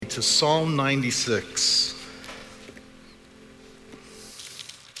to Psalm 96.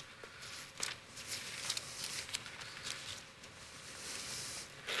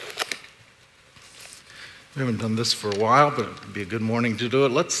 We haven't done this for a while, but it'd be a good morning to do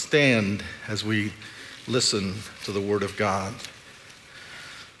it. Let's stand as we listen to the Word of God.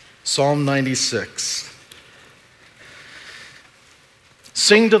 Psalm 96.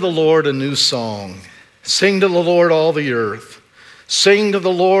 Sing to the Lord a new song. Sing to the Lord all the earth. Sing to the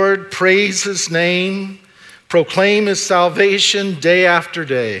Lord, praise His name. Proclaim His salvation day after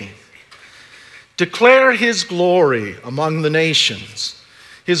day. Declare His glory among the nations,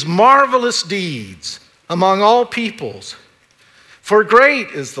 His marvelous deeds among all peoples. For great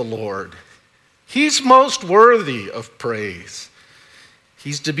is the Lord. He's most worthy of praise.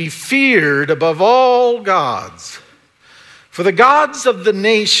 He's to be feared above all gods. For the gods of the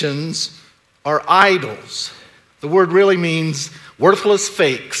nations are idols. The word really means worthless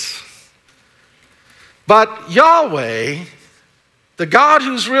fakes. But Yahweh, the God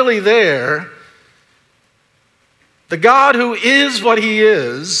who's really there, the God who is what He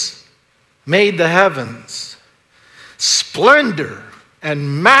is, made the heavens. Splendor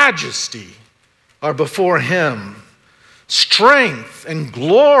and majesty are before Him. Strength and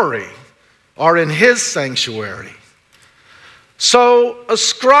glory are in His sanctuary. So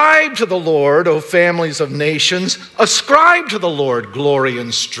ascribe to the Lord, O families of nations, ascribe to the Lord glory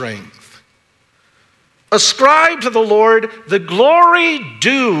and strength. Ascribe to the Lord the glory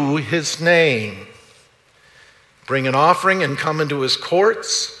due His name. Bring an offering and come into His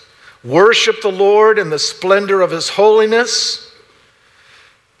courts. Worship the Lord in the splendor of His holiness.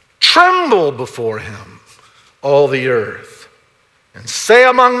 Tremble before Him, all the earth, and say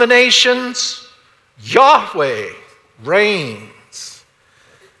among the nations, Yahweh reigns.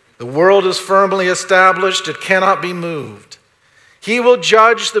 The world is firmly established, it cannot be moved. He will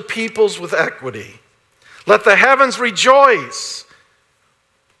judge the peoples with equity. Let the heavens rejoice.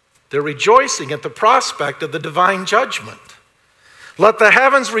 They're rejoicing at the prospect of the divine judgment. Let the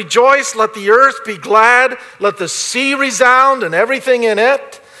heavens rejoice, let the earth be glad, let the sea resound and everything in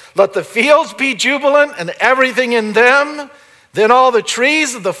it, let the fields be jubilant and everything in them. Then all the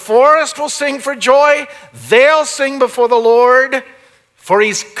trees of the forest will sing for joy. They'll sing before the Lord, for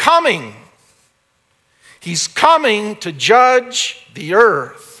He's coming. He's coming to judge the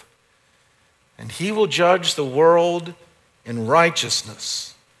earth, and He will judge the world in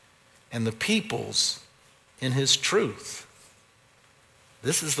righteousness and the peoples in His truth.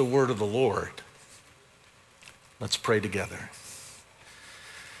 This is the word of the Lord. Let's pray together.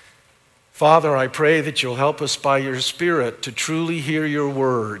 Father, I pray that You'll help us by Your Spirit to truly hear Your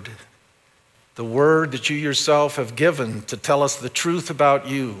word, the word that You Yourself have given to tell us the truth about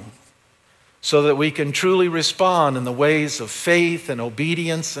You, so that we can truly respond in the ways of faith and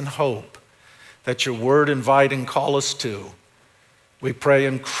obedience and hope that Your word invite and call us to. We pray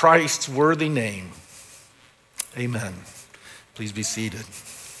in Christ's worthy name. Amen. Please be seated.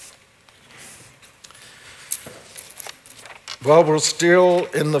 Well, we're still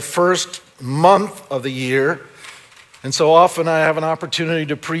in the first month of the year, and so often I have an opportunity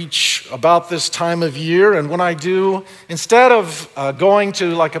to preach about this time of year, and when I do, instead of going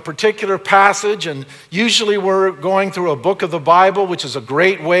to like a particular passage, and usually we're going through a book of the Bible, which is a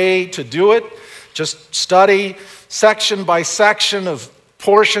great way to do it, just study section by section of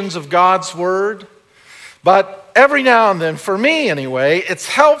portions of God's Word. But every now and then, for me anyway, it's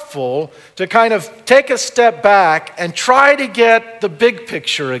helpful to kind of take a step back and try to get the big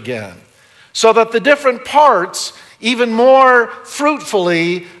picture again, so that the different parts even more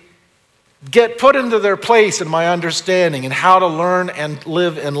fruitfully get put into their place in my understanding and how to learn and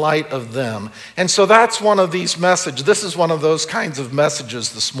live in light of them. And so that's one of these messages. This is one of those kinds of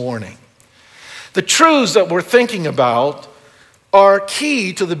messages this morning. The truths that we're thinking about are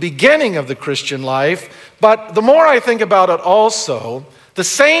key to the beginning of the Christian life, but the more I think about it also, the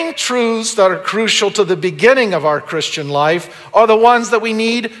same truths that are crucial to the beginning of our Christian life are the ones that we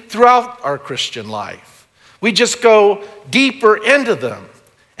need throughout our Christian life. We just go deeper into them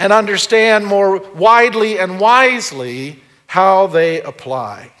and understand more widely and wisely how they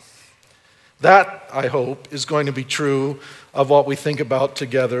apply. That, I hope, is going to be true of what we think about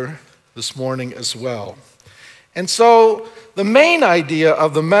together this morning as well. And so the main idea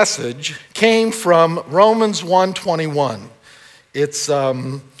of the message came from Romans 1:21. It's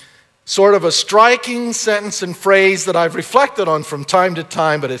sort of a striking sentence and phrase that I've reflected on from time to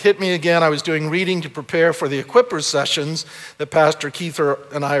time, but it hit me again. I was doing reading to prepare for the Equippers sessions that Pastor Keith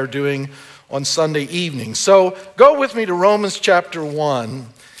and I are doing on Sunday evening. So go with me to Romans chapter 1,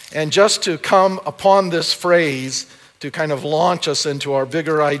 and just to come upon this phrase to kind of launch us into our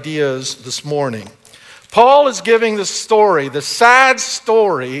bigger ideas this morning. Paul is giving the story, the sad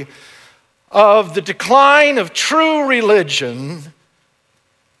story of the decline of true religion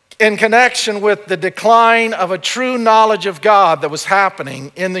in connection with the decline of a true knowledge of God that was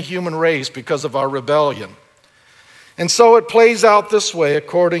happening in the human race because of our rebellion. And so it plays out this way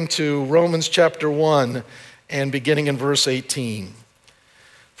according to Romans chapter 1 and beginning in verse 18.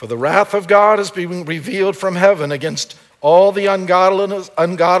 For the wrath of God is being revealed from heaven against all the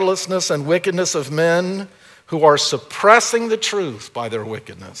ungodliness and wickedness of men who are suppressing the truth by their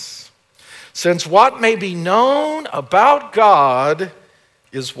wickedness. Since what may be known about God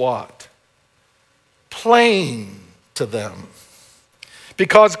is what? Plain to them.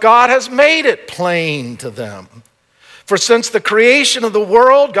 Because God has made it plain to them. For since the creation of the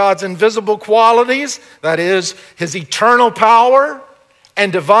world, God's invisible qualities, that is, his eternal power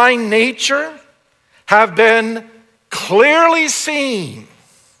and divine nature, have been clearly seen,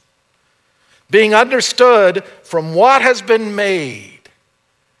 being understood from what has been made.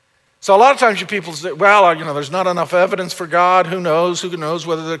 So a lot of times you people say, well, there's not enough evidence for God. Who knows? Who knows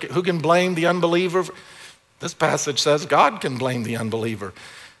who can blame the unbeliever? This passage says God can blame the unbeliever.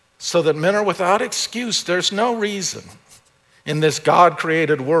 So that men are without excuse. There's no reason in this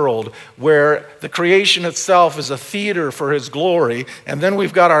God-created world where the creation itself is a theater for his glory, and then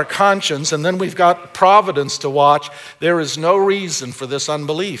we've got our conscience, and then we've got providence to watch. There is no reason for this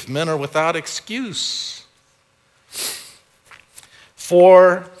unbelief. Men are without excuse.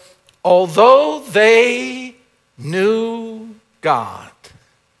 For although they knew God,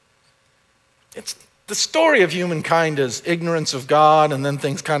 the story of humankind is ignorance of God, and then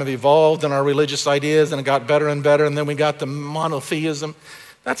things kind of evolved in our religious ideas, and it got better and better, and then we got to monotheism.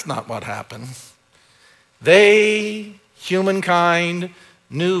 That's not what happened. They, humankind,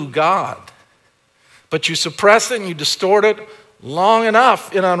 knew God. But you suppress it and you distort it long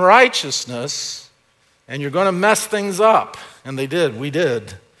enough in unrighteousness, and you're going to mess things up. And they did. We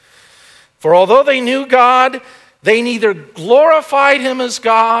did. For although they knew God, they neither glorified him as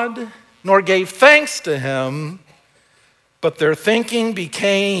God nor gave thanks to him, but their thinking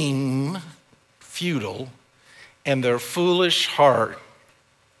became futile, and their foolish hearts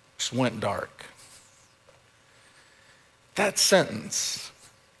went dark. That sentence,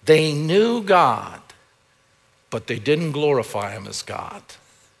 they knew God, but they didn't glorify him as God.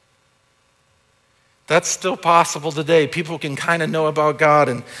 That's still possible today. People can kind of know about God.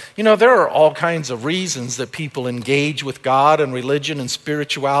 And, there are all kinds of reasons that people engage with God and religion and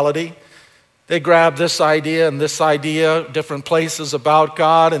spirituality. They grab this idea and this idea, different places about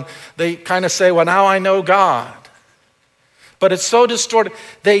God, and they kind of say, well, now I know God. But it's so distorted.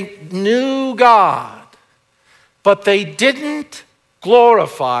 They knew God, but they didn't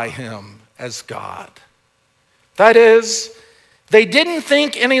glorify him as God. That is, they didn't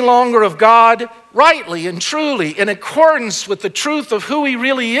think any longer of God rightly and truly in accordance with the truth of who he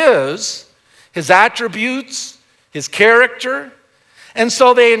really is, his attributes, his character. And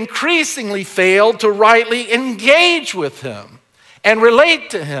so they increasingly failed to rightly engage with him and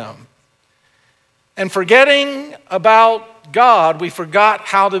relate to him. And forgetting about God, we forgot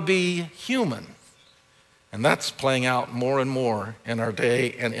how to be human. And that's playing out more and more in our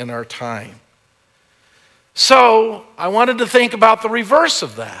day and in our time. So I wanted to think about the reverse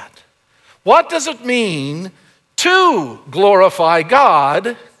of that. What does it mean to glorify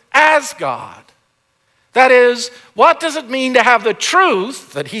God as God? That is, what does it mean to have the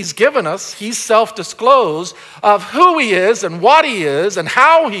truth that he's given us, he's self-disclosed, of who he is and what he is and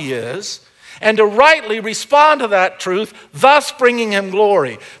how he is, and to rightly respond to that truth, thus bringing him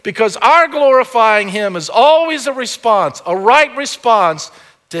glory? Because our glorifying him is always a response, a right response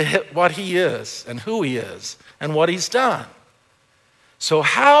to what he is and who he is and what he's done. So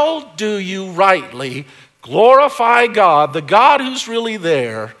how do you rightly glorify God, the God who's really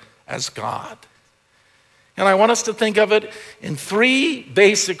there, as God? And I want us to think of it in three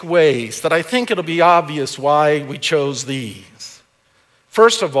basic ways that I think it'll be obvious why we chose these.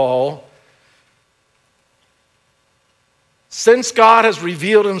 First of all, since God has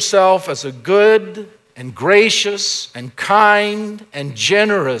revealed himself as a good and gracious and kind and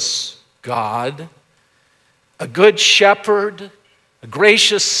generous God, a good shepherd, a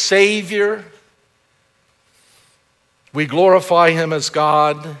gracious Savior, we glorify him as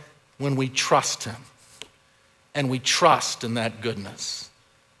God when we trust him. And we trust in that goodness.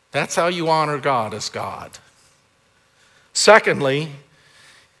 That's how you honor God as God. Secondly,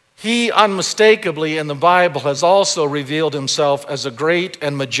 he unmistakably in the Bible has also revealed himself as a great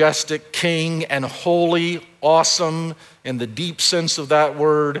and majestic king and holy, awesome, in the deep sense of that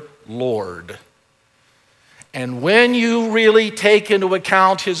word, Lord. And when you really take into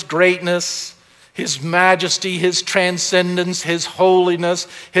account his greatness, his majesty, his transcendence, his holiness,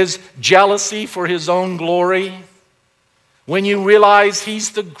 his jealousy for his own glory, when you realize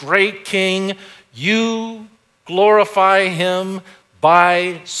he's the great king, you glorify him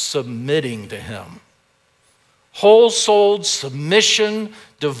by submitting to him. Whole-souled submission,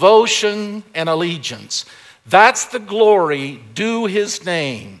 devotion, and allegiance. That's the glory due his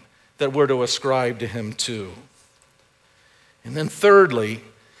name that we're to ascribe to him too. And then thirdly,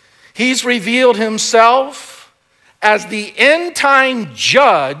 he's revealed himself as the end-time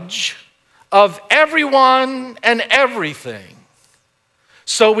judge of everyone and everything.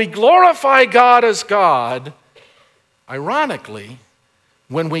 So we glorify God as God, ironically,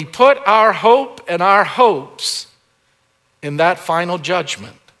 when we put our hope and our hopes in that final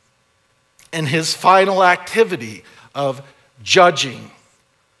judgment and his final activity of judging,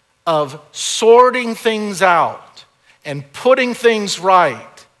 of sorting things out and putting things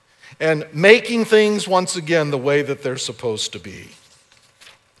right and making things once again the way that they're supposed to be.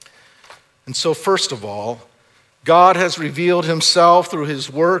 And so first of all, God has revealed himself through his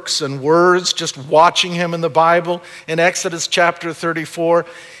works and words, just watching him in the Bible. In Exodus chapter 34,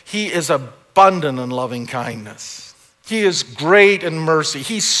 he is abundant in loving kindness. He is great in mercy.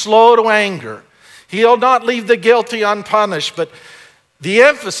 He's slow to anger. He'll not leave the guilty unpunished, but the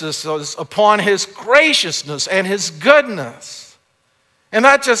emphasis is upon his graciousness and his goodness. And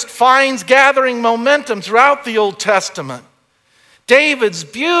that just finds gathering momentum throughout the Old Testament. David's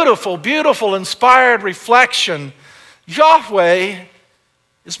beautiful, beautiful, inspired reflection, Yahweh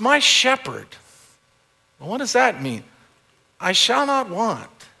is my shepherd. Well, what does that mean? I shall not want.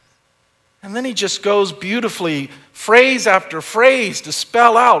 And then he just goes beautifully, phrase after phrase, to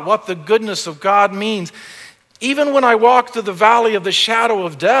spell out what the goodness of God means. Even when I walk through the valley of the shadow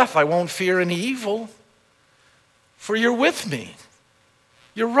of death, I won't fear any evil, for you're with me.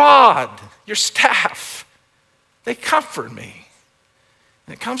 Your rod, your staff, they comfort me.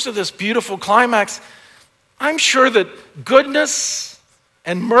 And it comes to this beautiful climax. I'm sure that goodness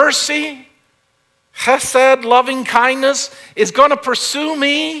and mercy, chesed, loving kindness, is going to pursue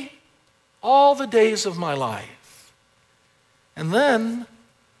me all the days of my life. And then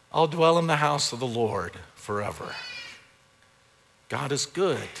I'll dwell in the house of the Lord forever. God is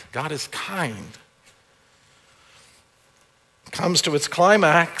good. God is kind. It comes to its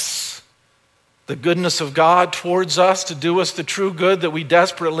climax. The goodness of God towards us to do us the true good that we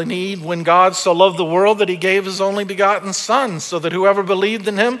desperately need, when God so loved the world that he gave his only begotten Son, so that whoever believed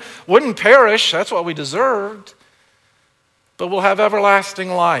in him wouldn't perish, that's what we deserved, but will have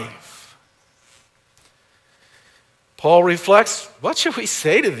everlasting life. Paul reflects, what should we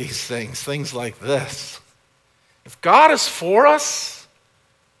say to these things? Things like this. If God is for us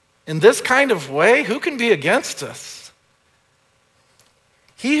in this kind of way, who can be against us?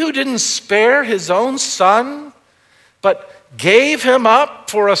 He who didn't spare his own Son, but gave him up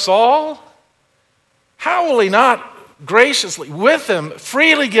for us all, how will he not graciously, with him,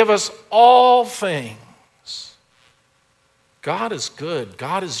 freely give us all things? God is good.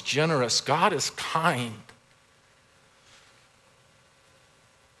 God is generous. God is kind.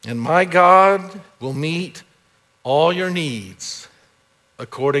 And my God will meet all your needs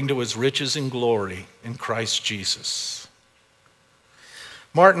according to his riches and glory in Christ Jesus.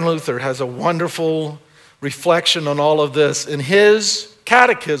 Martin Luther has a wonderful reflection on all of this in his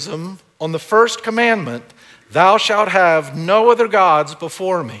catechism on the first commandment, thou shalt have no other gods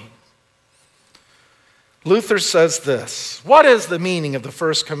before me. Luther says this, what is the meaning of the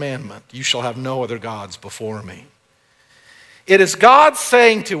first commandment? You shall have no other gods before me. It is God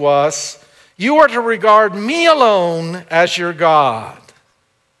saying to us, you are to regard me alone as your God.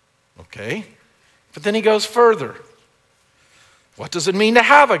 Okay, but then he goes further. What does it mean to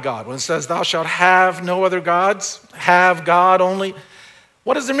have a God? When it says, thou shalt have no other gods, have God only.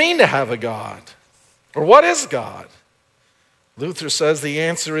 What does it mean to have a God? Or what is God? Luther says the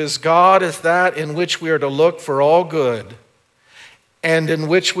answer is, God is that in which we are to look for all good and in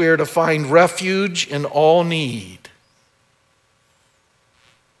which we are to find refuge in all need.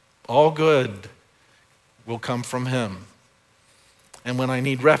 All good will come from him. And when I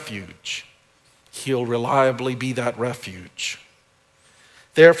need refuge, he'll reliably be that refuge.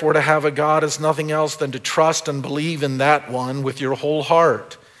 Therefore, to have a God is nothing else than to trust and believe in that one with your whole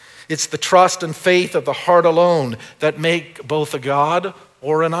heart. It's the trust and faith of the heart alone that make both a God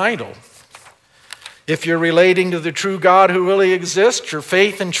or an idol. If you're relating to the true God who really exists, your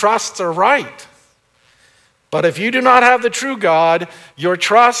faith and trusts are right. But if you do not have the true God, your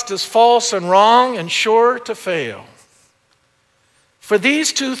trust is false and wrong and sure to fail. For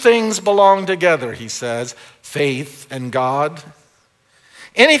these two things belong together, he says, faith and God.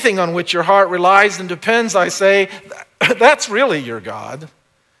 Anything on which your heart relies and depends, I say, that's really your God.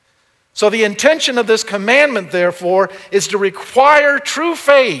 So the intention of this commandment, therefore, is to require true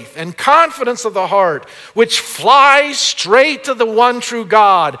faith and confidence of the heart, which flies straight to the one true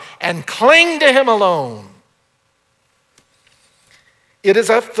God and cling to him alone. It is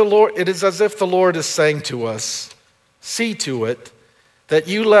as if the Lord is saying to us, see to it that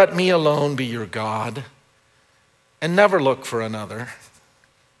you let me alone be your God and never look for another.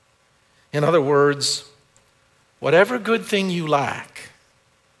 In other words, whatever good thing you lack,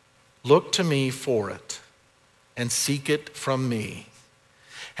 look to me for it and seek it from me.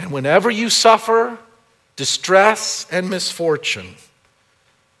 And whenever you suffer distress and misfortune,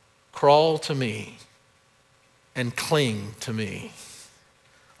 crawl to me and cling to me.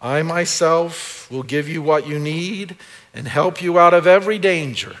 I myself will give you what you need and help you out of every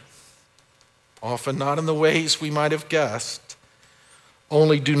danger, often not in the ways we might have guessed.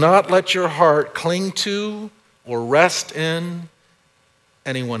 Only do not let your heart cling to or rest in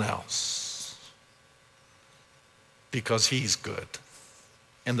anyone else, because he's good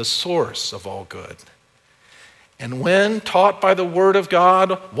and the source of all good. And when taught by the Word of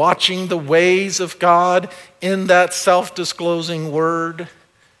God, watching the ways of God in that self-disclosing Word,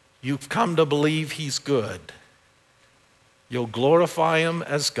 you've come to believe he's good. You'll glorify him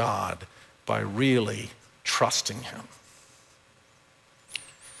as God by really trusting him.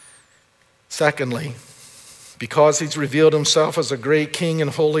 Secondly, because he's revealed himself as a great King and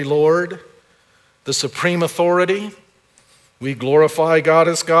holy Lord, the supreme authority, we glorify God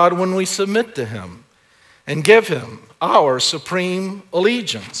as God when we submit to him and give him our supreme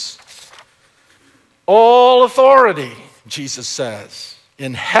allegiance. All authority, Jesus says,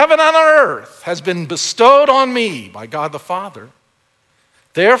 in heaven and on earth has been bestowed on me by God the Father.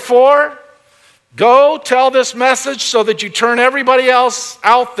 Therefore, go tell this message so that you turn everybody else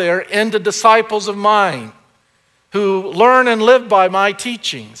out there into disciples of mine who learn and live by my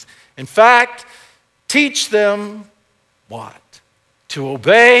teachings. In fact, teach them what? To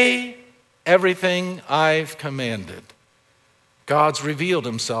obey everything I've commanded. God's revealed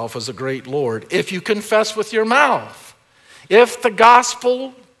himself as a great Lord. If you confess with your mouth, if the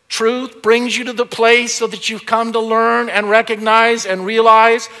gospel truth brings you to the place so that you've come to learn and recognize and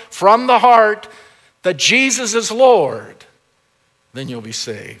realize from the heart that Jesus is Lord, then you'll be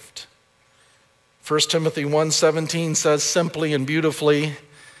saved. 1 Timothy 1:17 says simply and beautifully,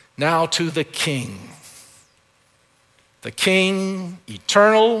 now to the King,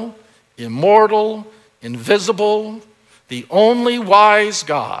 eternal, immortal, invisible, the only wise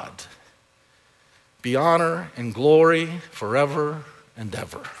God, be honor and glory forever and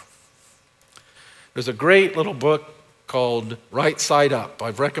ever. There's a great little book called Right Side Up.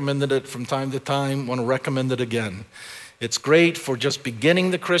 I've recommended it from time to time, want to recommend it again. It's great for just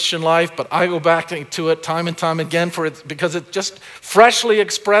beginning the Christian life, but I go back to it time and time again because it just freshly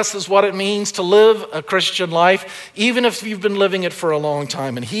expresses what it means to live a Christian life, even if you've been living it for a long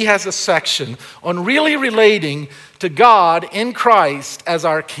time. And he has a section on really relating to God in Christ as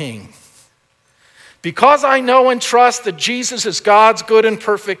our King. Because I know and trust that Jesus is God's good and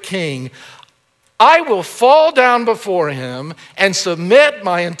perfect King, I will fall down before him and submit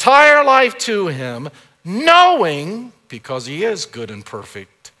my entire life to him, knowing, because he is good and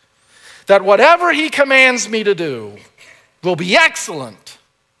perfect, that whatever he commands me to do will be excellent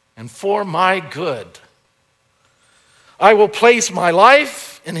and for my good. I will place my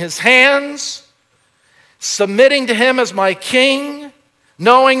life in his hands, submitting to him as my King,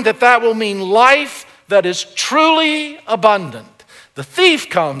 knowing that that will mean life that is truly abundant. The thief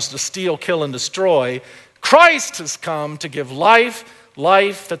comes to steal, kill, and destroy. Christ has come to give life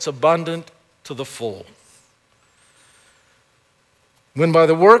that's abundant to the full. When by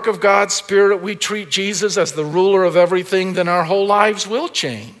the work of God's Spirit we treat Jesus as the ruler of everything, then our whole lives will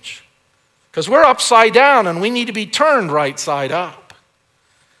change. Because we're upside down and we need to be turned right side up.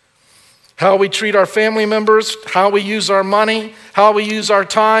 How we treat our family members, how we use our money, how we use our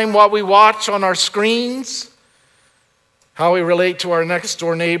time, what we watch on our screens, how we relate to our next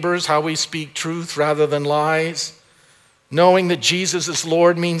door neighbors, how we speak truth rather than lies. Knowing that Jesus is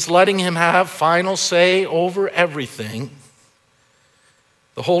Lord means letting him have final say over everything.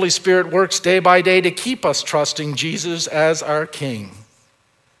 The Holy Spirit works day by day to keep us trusting Jesus as our King.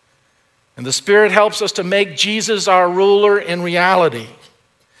 And the Spirit helps us to make Jesus our ruler in reality.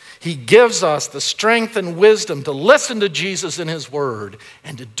 He gives us the strength and wisdom to listen to Jesus in his word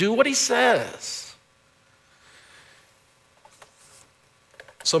and to do what he says.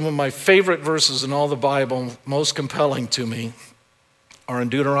 Some of my favorite verses in all the Bible, most compelling to me, are in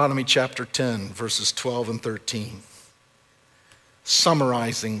Deuteronomy chapter 10, verses 12 and 13.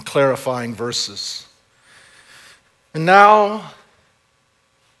 Summarizing, clarifying verses. And now,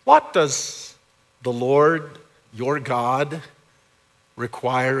 what does the Lord, your God,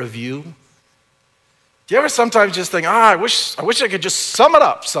 require of you? Do you ever sometimes just think, I wish I could just sum it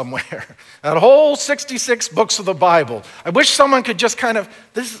up somewhere? That whole 66 books of the Bible. I wish someone could just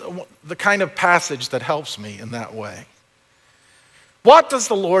this is the kind of passage that helps me in that way. What does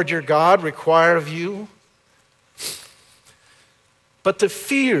the Lord your God require of you? But to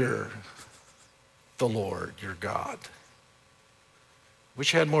fear the Lord your God.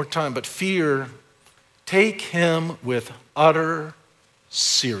 Wish I had more time, but fear, take him with utter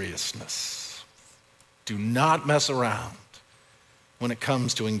seriousness. Do not mess around when it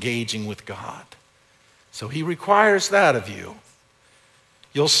comes to engaging with God. So he requires that of you.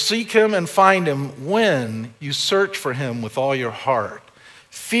 You'll seek him and find him when you search for him with all your heart.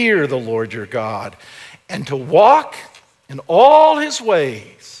 Fear the Lord your God, and to walk in all his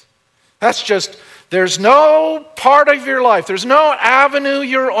ways. There's no part of your life, there's no avenue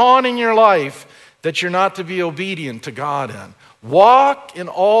you're on in your life that you're not to be obedient to God in. Walk in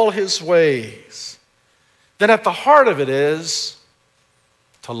all his ways. Then at the heart of it is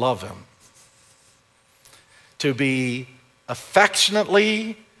to love him. To be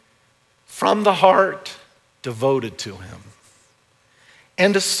affectionately, from the heart, devoted to him.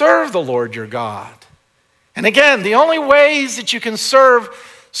 And to serve the Lord your God. And again, the only ways that you can serve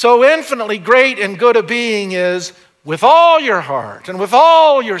so infinitely great and good a being is with all your heart and with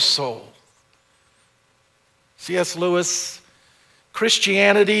all your soul. C.S. Lewis,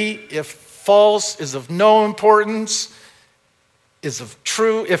 Christianity, if false, is of no importance, if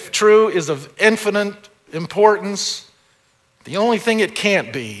true, is of infinite importance. The only thing it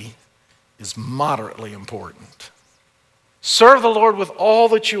can't be is moderately important. Serve the Lord with all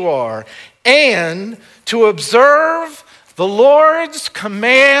that you are, and to observe the Lord's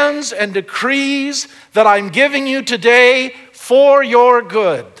commands and decrees that I'm giving you today for your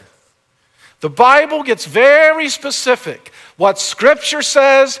good. The Bible gets very specific. What Scripture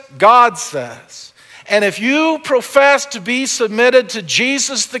says, God says. And if you profess to be submitted to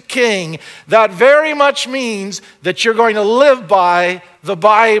Jesus the King, that very much means that you're going to live by the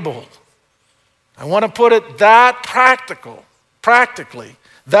Bible. I want to put it that practically,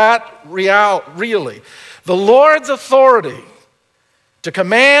 really. The Lord's authority to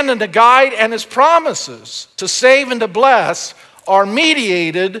command and to guide and his promises to save and to bless are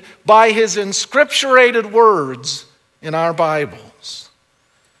mediated by his inscripturated words in our Bibles.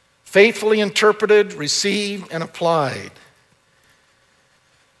 Faithfully interpreted, received, and applied.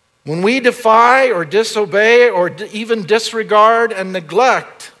 When we defy or disobey or even disregard and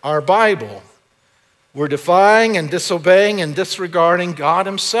neglect our Bible, we're defying and disobeying and disregarding God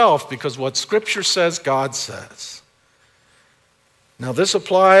himself, because what Scripture says, God says. Now this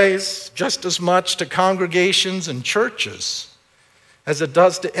applies just as much to congregations and churches as it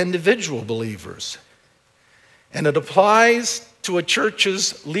does to individual believers. And it applies to a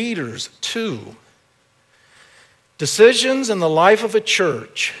church's leaders too. Decisions in the life of a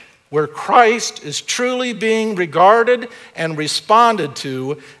church where Christ is truly being regarded and responded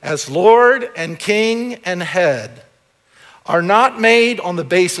to as Lord and King and head are not made on the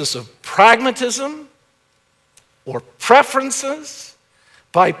basis of pragmatism or preferences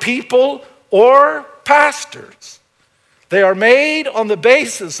by people or pastors. They are made on the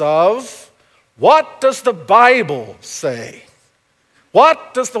basis of, what does the Bible say?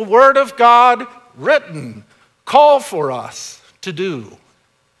 What does the Word of God written call for us to do?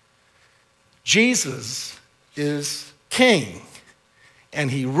 Jesus is King,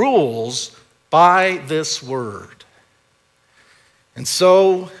 and he rules by this word. And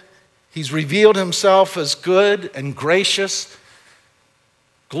so he's revealed himself as good and gracious.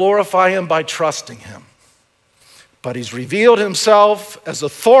 Glorify him by trusting him. But he's revealed himself as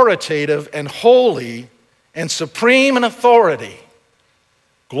authoritative and holy and supreme in authority.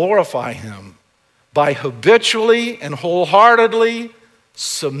 Glorify him by habitually and wholeheartedly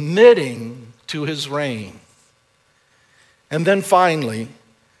submitting to his reign. And then finally,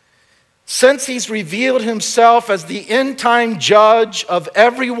 since he's revealed himself as the end-time judge of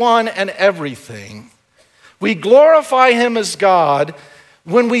everyone and everything, we glorify him as God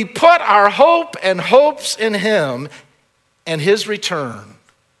when we put our hope and hopes in him and his return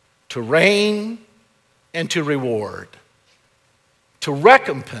to reign and to reward, to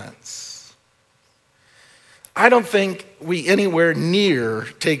recompense. I don't think we anywhere near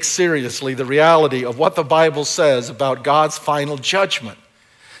take seriously the reality of what the Bible says about God's final judgment.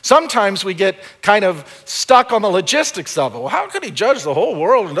 Sometimes we get kind of stuck on the logistics of it. Well, how could he judge the whole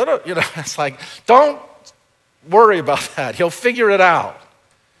world? It's like, don't worry about that. He'll figure it out.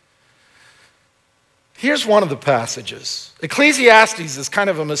 Here's one of the passages. Ecclesiastes is kind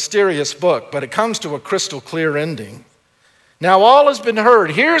of a mysterious book, but it comes to a crystal clear ending. Now all has been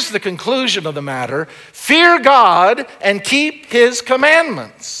heard. Here's the conclusion of the matter. Fear God and keep his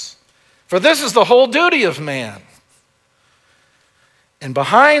commandments, for this is the whole duty of man. And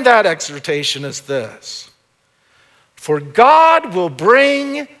behind that exhortation is this: for God will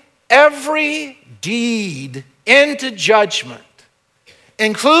bring every deed into judgment,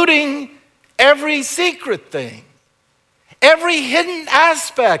 including every secret thing, every hidden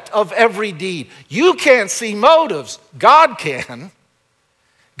aspect of every deed. You can't see motives. God can.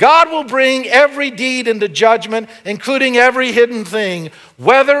 God will bring every deed into judgment, including every hidden thing,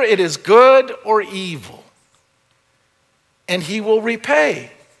 whether it is good or evil. And he will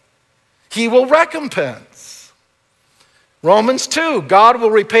repay. He will recompense. Romans 2, God will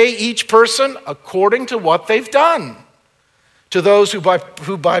repay each person according to what they've done. To those who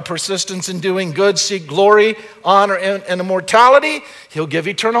by persistence in doing good seek glory, honor, and immortality, he'll give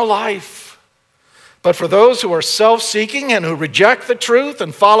eternal life. But for those who are self-seeking and who reject the truth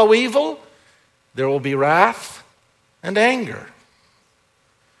and follow evil, there will be wrath and anger.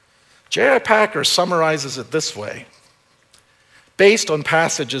 J.I. Packer summarizes it this way, based on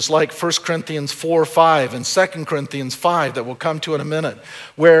passages like 1 Corinthians 4:5 and 2 Corinthians 5 that we'll come to in a minute,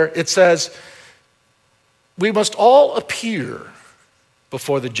 where it says, we must all appear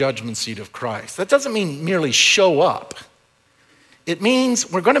before the judgment seat of Christ. That doesn't mean merely show up. It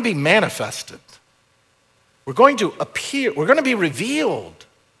means we're going to be manifested. We're going to appear. We're going to be revealed.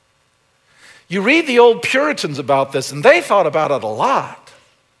 You read the old Puritans about this, and they thought about it a lot.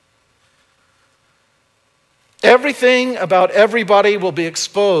 Everything about everybody will be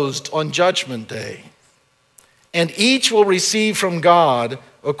exposed on Judgment Day, and each will receive from God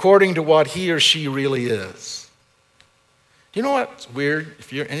according to what he or she really is. Do you know what's weird?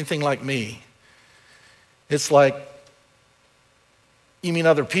 If you're anything like me, it's like, you mean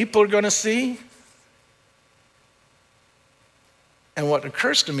other people are going to see? And what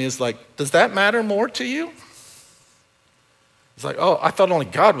occurs to me is like, does that matter more to you? It's like, oh, I thought only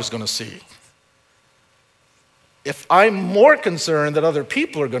God was going to see. If I'm more concerned that other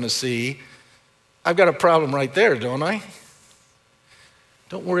people are going to see, I've got a problem right there, don't I?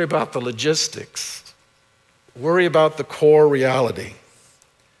 Don't worry about the logistics. Worry about the core reality.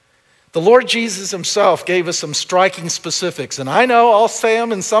 The Lord Jesus himself gave us some striking specifics, and I know I'll say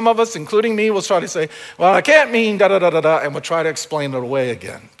them, and some of us, including me, will try to say, well, I can't mean da-da-da-da-da, and we'll try to explain it away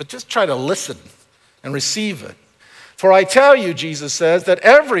again. But just try to listen and receive it. For I tell you, Jesus says, that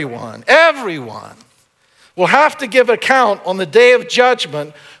everyone will have to give account on the day of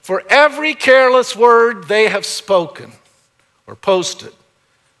judgment for every careless word they have spoken or posted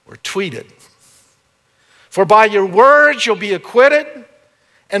or tweeted. For by your words you'll be acquitted,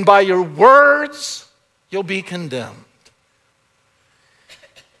 and by your words you'll be condemned.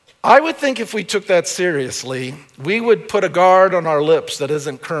 I would think if we took that seriously, we would put a guard on our lips that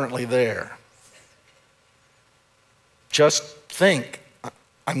isn't currently there. Just think,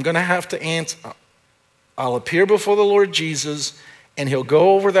 I'm going to have to answer. I'll appear before the Lord Jesus, and he'll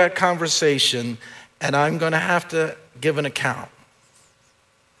go over that conversation, and I'm going to have to give an account.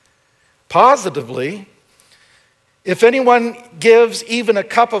 Positively, if anyone gives even a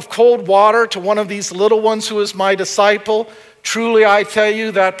cup of cold water to one of these little ones who is my disciple, truly I tell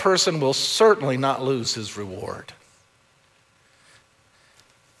you, that person will certainly not lose his reward.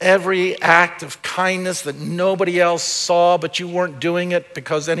 Every act of kindness that nobody else saw, but you weren't doing it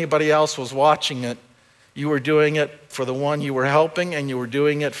because anybody else was watching it, you were doing it for the one you were helping, and you were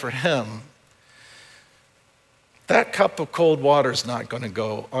doing it for him. That cup of cold water is not going to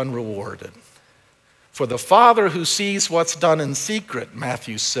go unrewarded. For the Father who sees what's done in secret,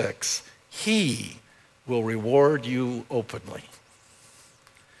 Matthew 6, he will reward you openly.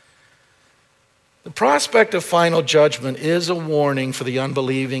 The prospect of final judgment is a warning for the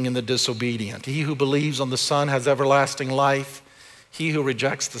unbelieving and the disobedient. He who believes on the Son has everlasting life. He who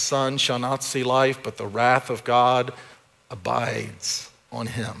rejects the Son shall not see life, but the wrath of God abides on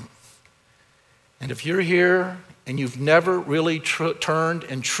him. And if you're here and you've never really turned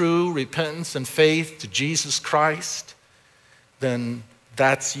in true repentance and faith to Jesus Christ, then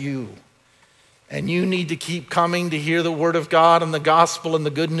that's you. And you need to keep coming to hear the word of God and the gospel and the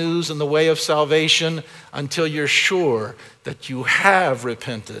good news and the way of salvation until you're sure that you have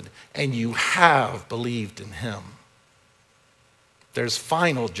repented and you have believed in him. There's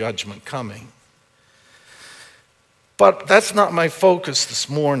final judgment coming. But that's not my focus this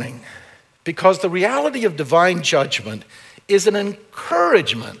morning, because the reality of divine judgment is an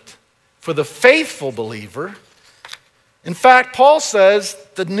encouragement for the faithful believer. In fact, Paul says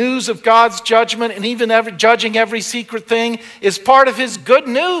the news of God's judgment and even judging every secret thing is part of his good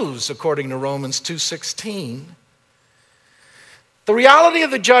news, according to Romans 2:16. The reality of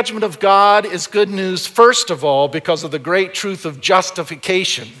the judgment of God is good news, first of all, because of the great truth of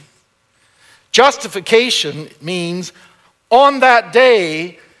justification. Justification means on that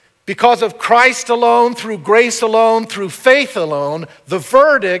day, because of Christ alone, through grace alone, through faith alone, the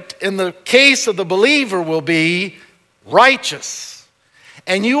verdict in the case of the believer will be righteous.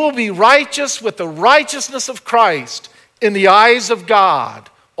 And you will be righteous with the righteousness of Christ in the eyes of God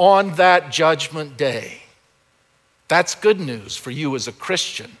on that judgment day. That's good news for you as a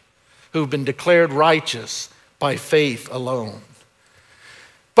Christian who've been declared righteous by faith alone.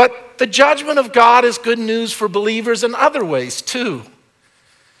 But the judgment of God is good news for believers in other ways too.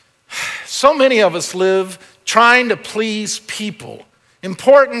 So many of us live trying to please people,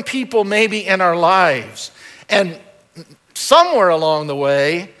 important people maybe in our lives. And somewhere along the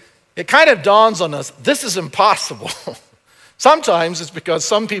way, it kind of dawns on us, this is impossible. Sometimes it's because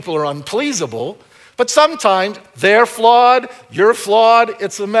some people are unpleasable, but sometimes they're flawed, you're flawed,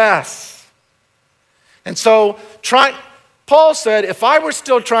 it's a mess. And so Paul said, if I were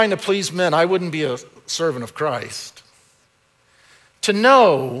still trying to please men, I wouldn't be a servant of Christ. To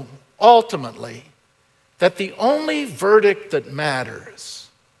know, ultimately, that the only verdict that matters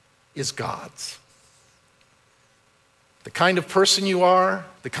is God's. The kind of person you are,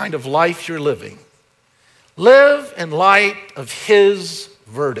 the kind of life you're living. Live in light of his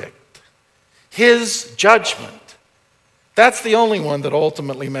verdict, his judgment. That's the only one that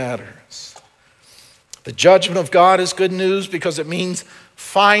ultimately matters. The judgment of God is good news because it means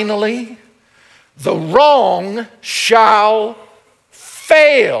finally the wrong shall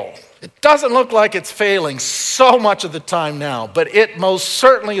fail. It doesn't look like it's failing so much of the time now, but it most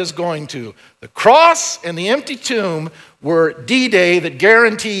certainly is going to. The cross and the empty tomb were D-Day that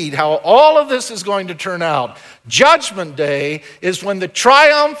guaranteed how all of this is going to turn out. Judgment Day is when the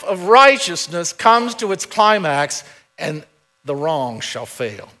triumph of righteousness comes to its climax and the wrong shall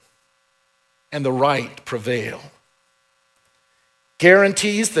fail and the right prevail.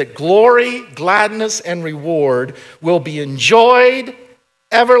 Guarantees that glory, gladness, and reward will be enjoyed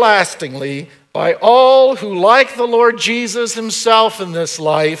everlastingly by all who, like the Lord Jesus himself in this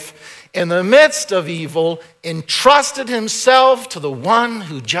life, in the midst of evil, entrusted himself to the one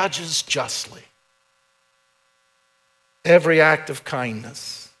who judges justly. Every act of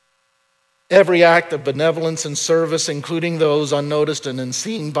kindness, every act of benevolence and service, including those unnoticed and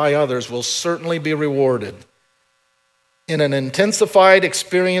unseen by others, will certainly be rewarded in an intensified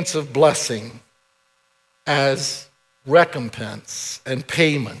experience of blessing as recompense and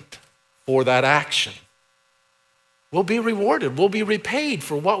payment for that action. We'll be rewarded. We'll be repaid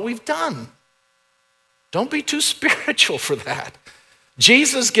for what we've done. Don't be too spiritual for that.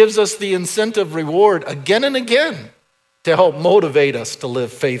 Jesus gives us the incentive reward again and again to help motivate us to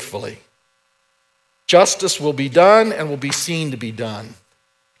live faithfully. Justice will be done and will be seen to be done.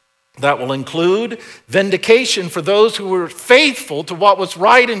 That will include vindication for those who were faithful to what was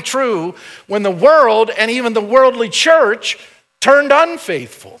right and true when the world and even the worldly church turned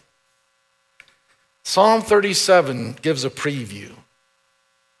unfaithful. Psalm 37 gives a preview.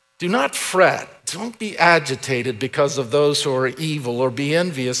 Do not fret, don't be agitated because of those who are evil, or be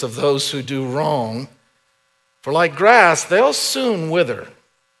envious of those who do wrong. For like grass, they'll soon wither.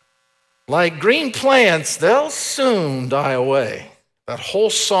 Like green plants, they'll soon die away. That whole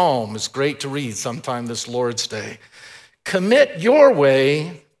psalm is great to read sometime this Lord's Day. Commit your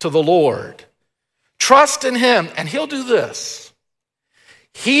way to the Lord. Trust in him, and he'll do this.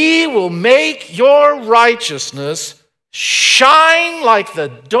 He will make your righteousness shine like the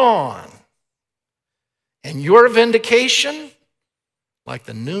dawn, and your vindication like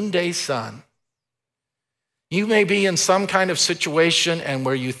the noonday sun. You may be in some kind of situation and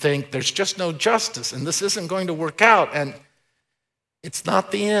where you think there's just no justice and this isn't going to work out, and it's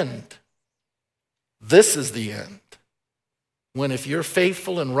not the end. This is the end. When if you're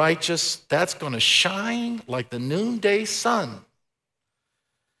faithful and righteous, that's going to shine like the noonday sun.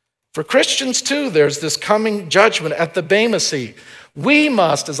 For Christians too, there's this coming judgment at the Bema seat. We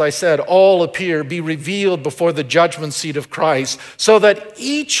must, as I said, all appear, be revealed before the judgment seat of Christ, so that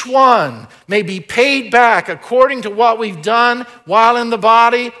each one may be paid back according to what we've done while in the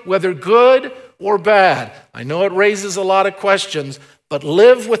body, whether good or bad. I know it raises a lot of questions, but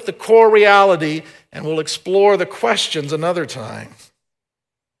live with the core reality, and we'll explore the questions another time.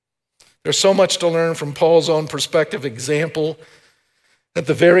 There's so much to learn from Paul's own perspective example at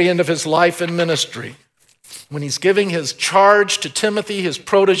the very end of his life and ministry. When he's giving his charge to Timothy, his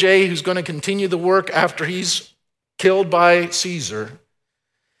protege, who's going to continue the work after he's killed by Caesar,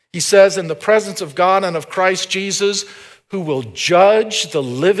 he says, in the presence of God and of Christ Jesus, who will judge the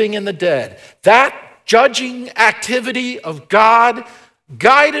living and the dead. That judging activity of God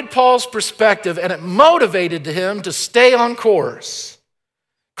guided Paul's perspective, and it motivated him to stay on course.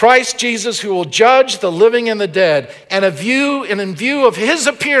 Christ Jesus, who will judge the living and the dead, and in view of his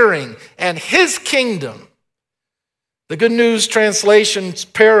appearing and his kingdom. The Good News translation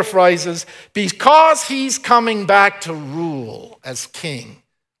paraphrases, because he's coming back to rule as king.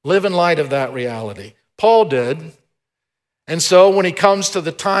 Live in light of that reality. Paul did. And so when he comes to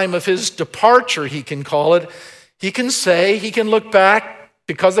the time of his departure, he can call it, he can look back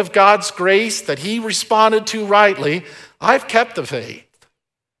because of God's grace that he responded to rightly. I've kept the faith.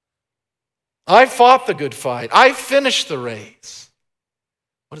 I've fought the good fight. I've finished the race.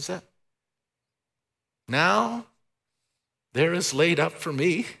 What is that? Now there is laid up for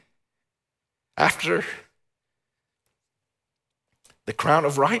me after the crown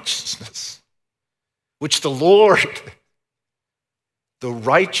of righteousness, which the Lord, the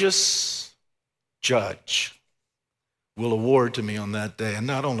righteous judge, will award to me on that day, and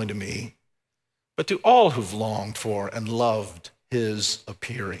not only to me, but to all who've longed for and loved his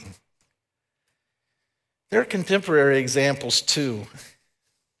appearing. There are contemporary examples too.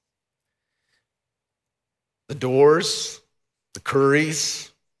 The Doors, the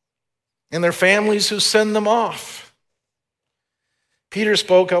Currys, and their families who send them off. Peter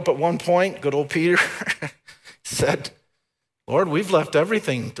spoke up at one point, good old Peter, said, Lord, we've left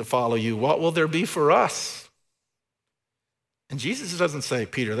everything to follow you. What will there be for us? And Jesus doesn't say,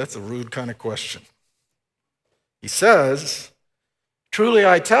 Peter, that's a rude kind of question. He says, truly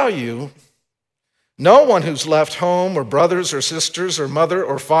I tell you, no one who's left home or brothers or sisters or mother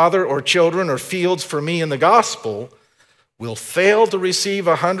or father or children or fields for me in the gospel will fail to receive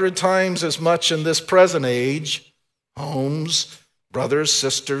 100 times as much in this present age, homes, brothers,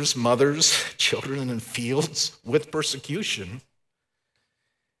 sisters, mothers, children, and fields with persecution.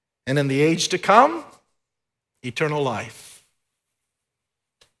 And in the age to come, eternal life.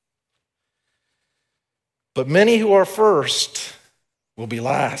 But many who are first will be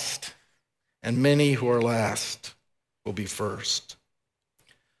last, and many who are last will be first.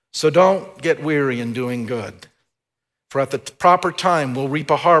 So don't get weary in doing good, for at the proper time we'll reap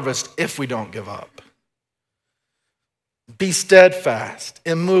a harvest if we don't give up. Be steadfast,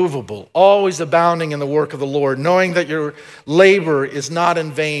 immovable, always abounding in the work of the Lord, knowing that your labor is not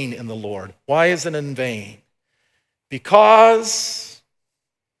in vain in the Lord. Why is it in vain? Because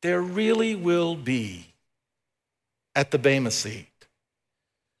there really will be, at the Bema seat,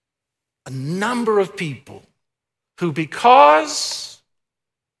 a number of people who, because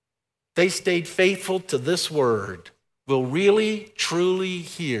they stayed faithful to this word, will really, truly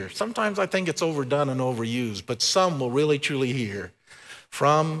hear. Sometimes I think it's overdone and overused, but some will really, truly hear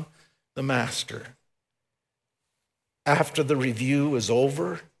from the Master. After the review is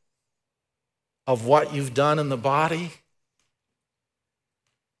over of what you've done in the body,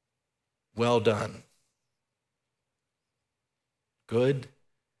 well done. Good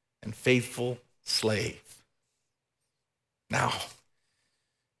and faithful slave. Now,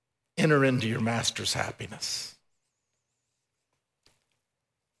 enter into your Master's happiness.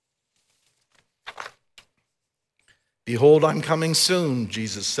 Behold, I'm coming soon,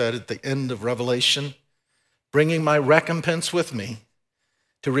 Jesus said at the end of Revelation, bringing my recompense with me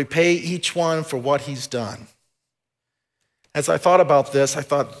to repay each one for what he's done. As I thought about this, I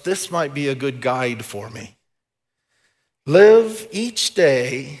thought this might be a good guide for me. Live each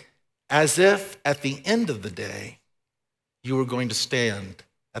day as if at the end of the day you were going to stand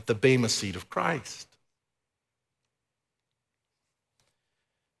at the Bema seat of Christ.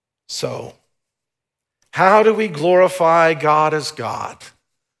 So, how do we glorify God as God?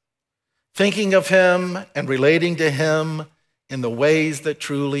 Thinking of him and relating to him in the ways that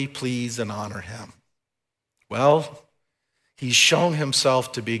truly please and honor him. Well, he's shown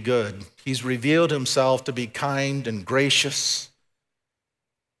himself to be good. He's revealed himself to be kind and gracious.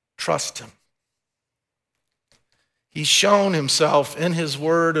 Trust him. He's shown himself in his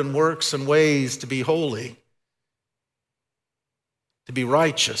word and works and ways to be holy, to be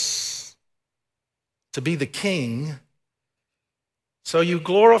righteous, to be the king. So you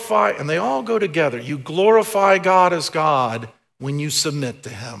glorify, and they all go together. You glorify God as God when you submit to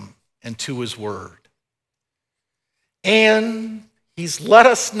him and to his word. And He's let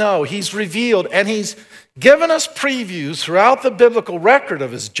us know, he's revealed, and he's given us previews throughout the biblical record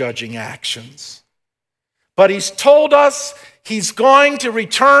of his judging actions. But he's told us he's going to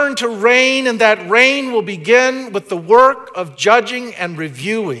return to reign, and that reign will begin with the work of judging and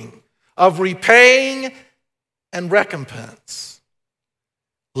reviewing, of repaying and recompense.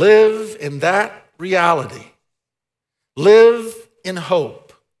 Live in that reality. Live in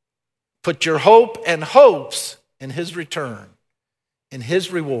hope. Put your hope and hopes in his return, in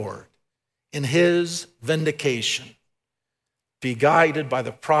his reward, in his vindication. Be guided by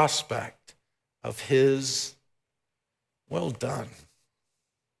the prospect of his well done.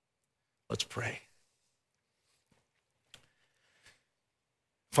 Let's pray.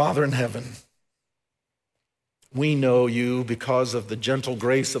 Father in heaven, we know you because of the gentle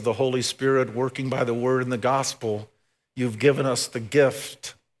grace of the Holy Spirit working by the word and the gospel. You've given us the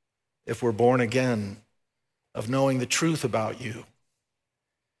gift, if we're born again, of knowing the truth about you.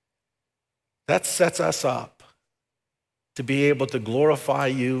 That sets us up to be able to glorify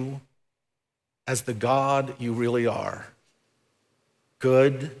you as the God you really are.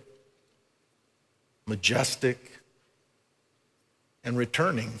 Good, majestic, and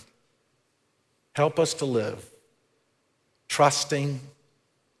returning. Help us to live trusting,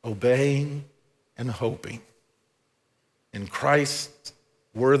 obeying, and hoping. In Christ's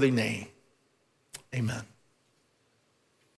worthy name, amen.